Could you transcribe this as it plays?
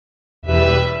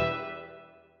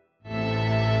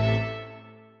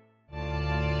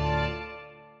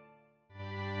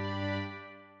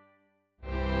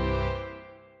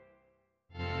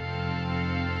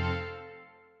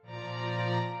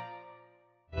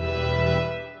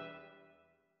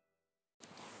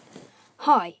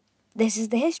Hi, this is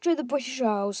the History of the British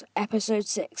Isles, Episode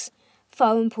 6,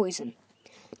 Fire and Poison.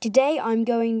 Today I'm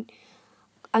going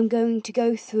to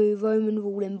go through Roman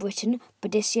rule in Britain,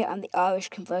 Boadicea and the Irish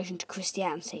conversion to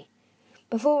Christianity.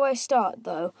 Before I start,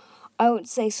 though, I want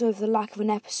to say sorry for the lack of an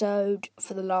episode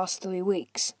for the last 3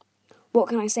 weeks. What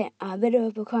can I say? I'm a bit of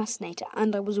a procrastinator,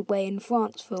 and I was away in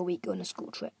France for a week on a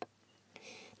school trip.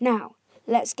 Now,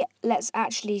 let's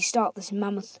actually start this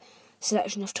mammoth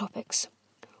selection of topics.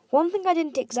 One thing I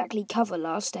didn't exactly cover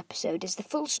last episode is the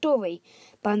full story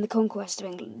behind the conquest of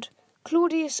England.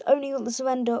 Claudius only got the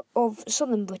surrender of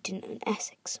southern Britain and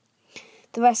Essex.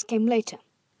 The rest came later.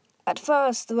 At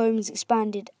first, the Romans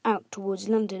expanded out towards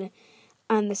London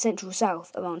and the central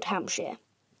south around Hampshire.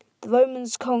 The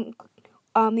Romans'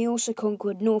 army also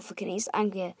conquered Norfolk and East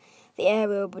Anglia, the area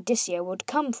where Boadicea would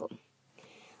come from.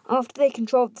 After they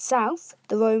controlled the south,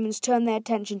 the Romans turned their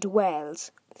attention to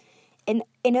Wales. In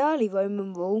early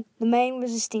Roman rule, the main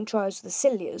resisting tribes were the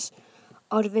Silures,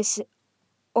 Odryvices,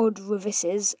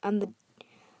 and the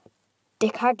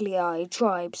Decaglii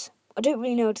tribes. I don't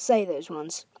really know how to say those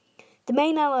ones. The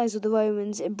main allies of the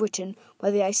Romans in Britain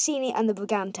were the Iceni and the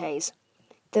Brigantes.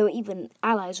 There were even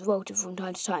allies revolted from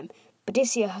time to time.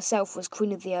 Boadicea herself was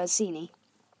queen of the Iceni.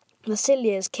 The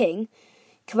Silures' king,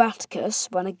 Caratacus,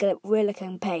 ran a guerrilla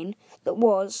campaign that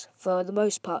was, for the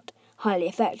most part, highly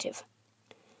effective.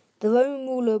 The Roman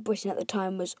ruler of Britain at the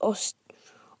time was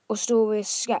Ostorius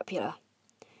Scapula,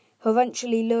 who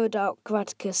eventually lured out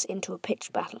Caratacus into a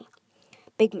pitched battle.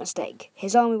 Big mistake.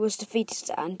 His army was defeated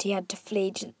and he had to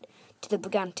flee to the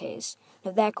Brigantes,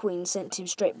 and their queen sent him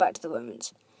straight back to the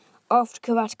Romans. After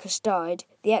Caratacus died,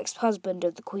 the ex-husband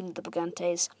of the queen of the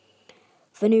Brigantes,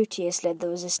 Venutius, led the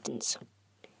resistance.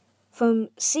 From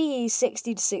CE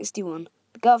 60 to 61,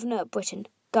 the governor of Britain,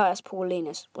 Gaius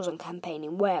Paulinus, was on campaign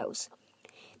in Wales.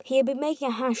 He had been making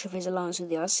a hash of his alliance with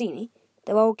the Iceni.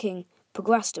 Their old king,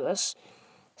 Prograstus,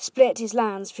 split his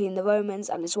lands between the Romans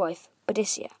and his wife,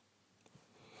 Boadicea.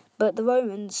 But the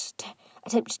Romans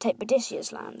attempted to take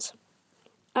Boadicia's lands.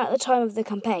 At the time of the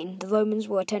campaign, the Romans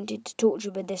were attempting to torture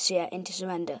Boadicea into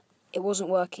surrender. It wasn't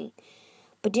working.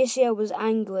 Boadicea was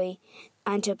angry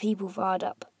and her people fired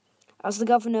up. As the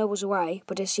governor was away,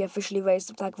 Boadicea officially raised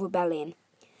the flag of rebellion.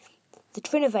 The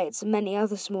Trinovates and many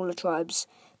other smaller tribes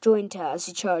joined her as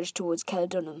she charged towards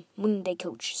Caledonum, modern-day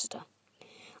Colchester.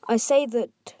 I say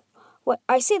that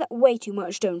way too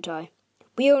much, don't I?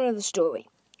 We all know the story.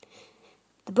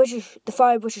 The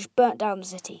fire British burnt down the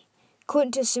city.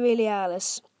 Quintus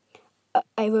Aurelianus,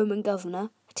 a Roman governor,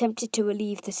 attempted to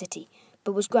relieve the city,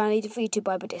 but was grandly defeated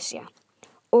by Boadicea.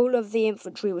 All of the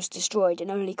infantry was destroyed, and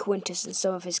only Quintus and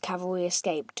some of his cavalry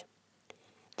escaped.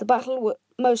 The battle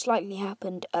most likely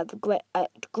happened at Great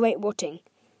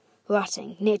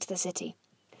Ratting, near to the city.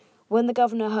 When the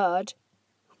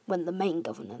main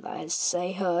governor,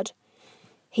 heard,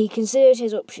 he considered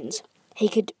his options. He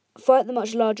could fight the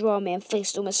much larger army and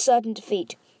face almost certain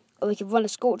defeat, or he could run a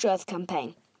scorched earth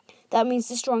campaign. That means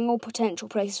destroying all potential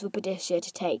places for Boadicea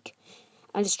to take,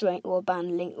 and destroying or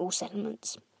abandoning all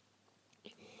settlements.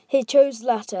 He chose the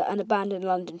latter and abandoned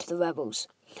London to the rebels.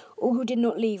 All who did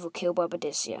not leave were killed by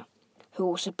Boadicea, who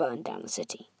also burned down the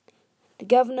city. The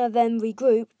governor then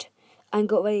regrouped and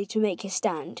got ready to make his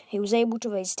stand. He was able to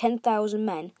raise 10,000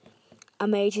 men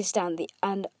and made his stand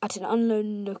at an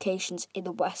unknown locations in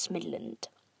the West Midlands.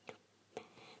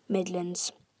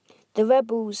 The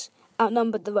rebels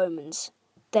outnumbered the Romans.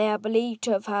 They are believed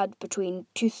to have had between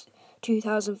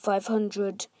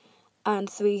 2,500 and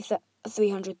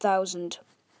 300,000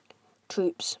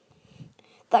 troops.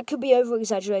 That could be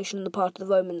over-exaggeration on the part of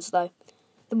the Romans, though.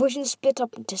 The Britons split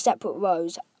up into separate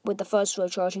rows, with the first row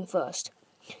charging first.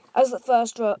 As the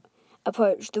first row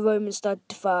approached, the Romans started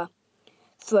to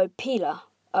throw Pila,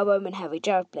 a Roman heavy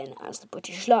javelin, at the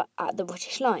British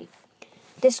line.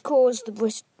 This caused the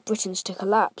Britons to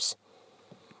collapse,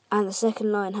 and the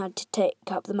second line had to take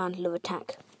up the mantle of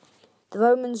attack. The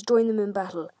Romans joined them in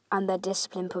battle, and their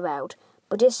discipline prevailed.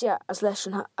 Boadicea, as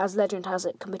legend has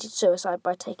it, committed suicide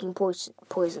by taking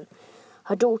poison.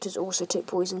 Her daughters also took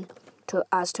poison to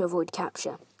avoid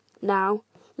capture. Now,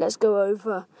 let's go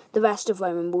over the rest of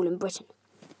Roman rule in Britain.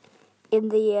 In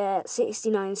the year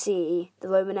 69 CE, the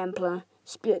Roman Empire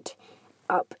split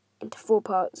up into 4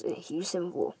 parts in a huge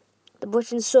civil war. The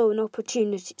Britons saw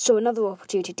another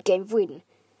opportunity to gain freedom,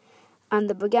 and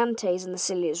the Brigantes and the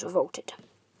Silures revolted.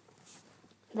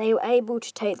 They were able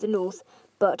to take the north,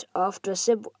 but after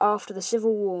the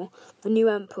civil war, the new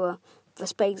emperor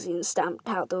Vespasian stamped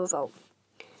out the revolt.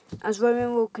 As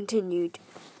Roman rule continued,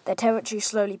 their territory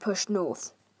slowly pushed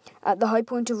north. At the high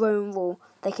point of Roman rule,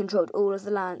 they controlled all of the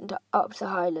land up the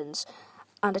highlands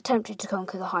and attempted to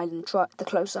conquer the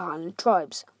closer Highland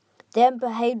tribes. The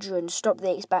Emperor Hadrian stopped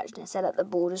the expansion and set up the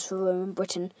borders for Roman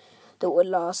Britain that would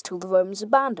last till the Romans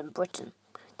abandoned Britain.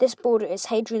 This border is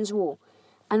Hadrian's Wall,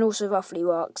 and also roughly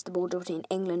marks the border between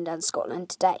England and Scotland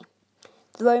today.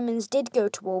 The Romans did go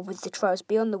to war with the tribes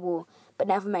beyond the wall, but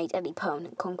never made any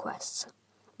permanent conquests.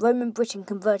 Roman Britain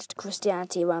converted to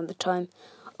Christianity around the time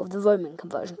of the Roman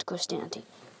conversion to Christianity.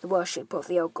 The worship of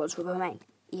the old gods would remain,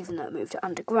 even though it moved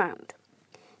underground.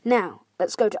 Now,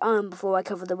 let's go to Ireland before I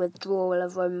cover the withdrawal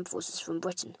of Roman forces from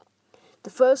Britain. The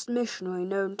first missionary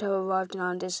known to have arrived in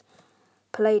Ireland is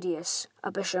Palladius,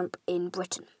 a bishop in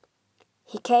Britain.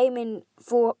 He came in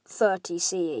 430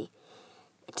 CE.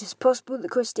 It is possible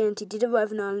that Christianity did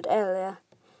arrive in Ireland earlier,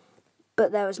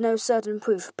 but there is no certain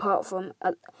proof apart from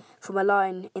a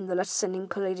line in the letter sending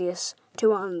Palladius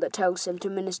to Ireland that tells him to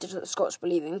minister to the Scots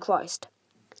believing in Christ.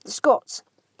 The Scots,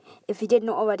 if he did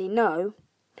not already know,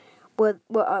 were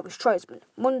Irish tribesmen.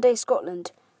 Modern-day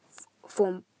Scotland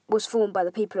was formed by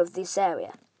the people of this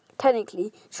area. Technically,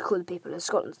 you should call the people of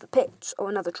Scotland the Picts, or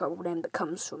another tribal name that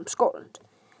comes from Scotland.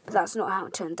 But that's not how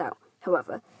it turned out.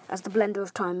 However, as the blender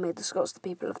of time made the Scots the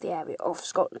people of the area of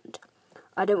Scotland,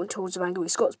 I don't want tales of angry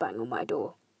Scots bang on my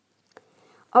door.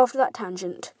 After that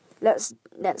tangent, let's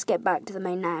get back to the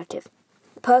main narrative.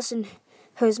 The person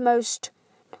who is most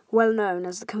well known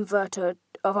as the converter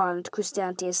of Ireland to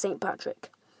Christianity is St. Patrick.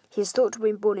 He is thought to have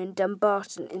been born in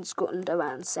Dumbarton in Scotland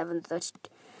around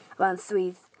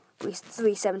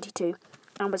 372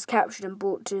 and was captured and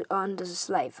brought to Ireland as a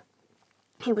slave.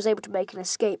 He was able to make an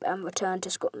escape and return to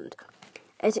Scotland.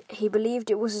 He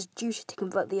believed it was his duty to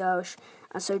convert the Irish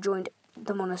and so joined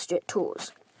the monastery at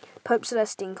Tours. Pope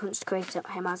Celestine consecrated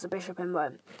him as a bishop in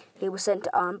Rome. He was sent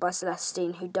to Ireland by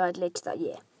Celestine, who died later that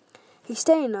year. He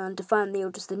stayed in Ireland to find the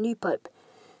orders of the new pope,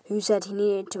 who said he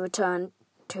needed to return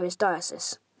to his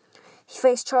diocese. He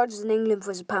faced charges in England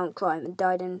for his apparent crime and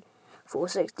died in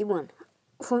 461.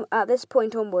 From at this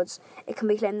point onwards, it can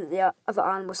be claimed that the other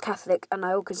Ireland was Catholic, and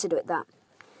I will consider it that.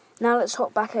 Now let's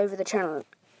hop back over the channel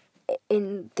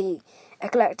in the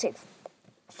eclectic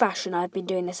fashion I've been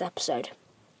doing this episode.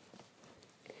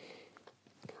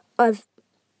 Now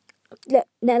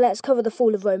let's cover the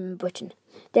fall of Roman Britain.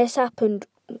 This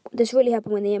really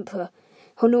happened when the Emperor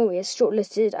Honorius,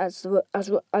 shortlisted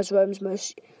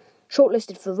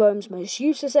for Rome's most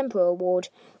useless emperor award,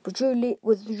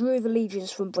 withdrew the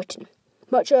legions from Britain.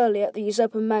 Much earlier, the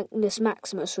usurper Magnus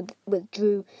Maximus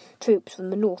withdrew troops from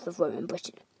the north of Roman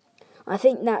Britain. I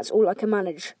think that's all I can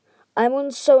manage. I'm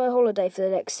on summer holiday for the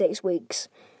next 6 weeks,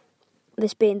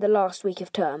 this being the last week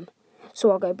of term, so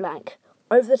I'll go blank.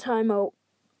 Over the time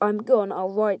I'm gone,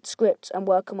 I'll write scripts and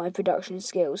work on my production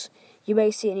skills. You may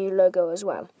see a new logo as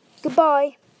well.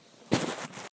 Goodbye!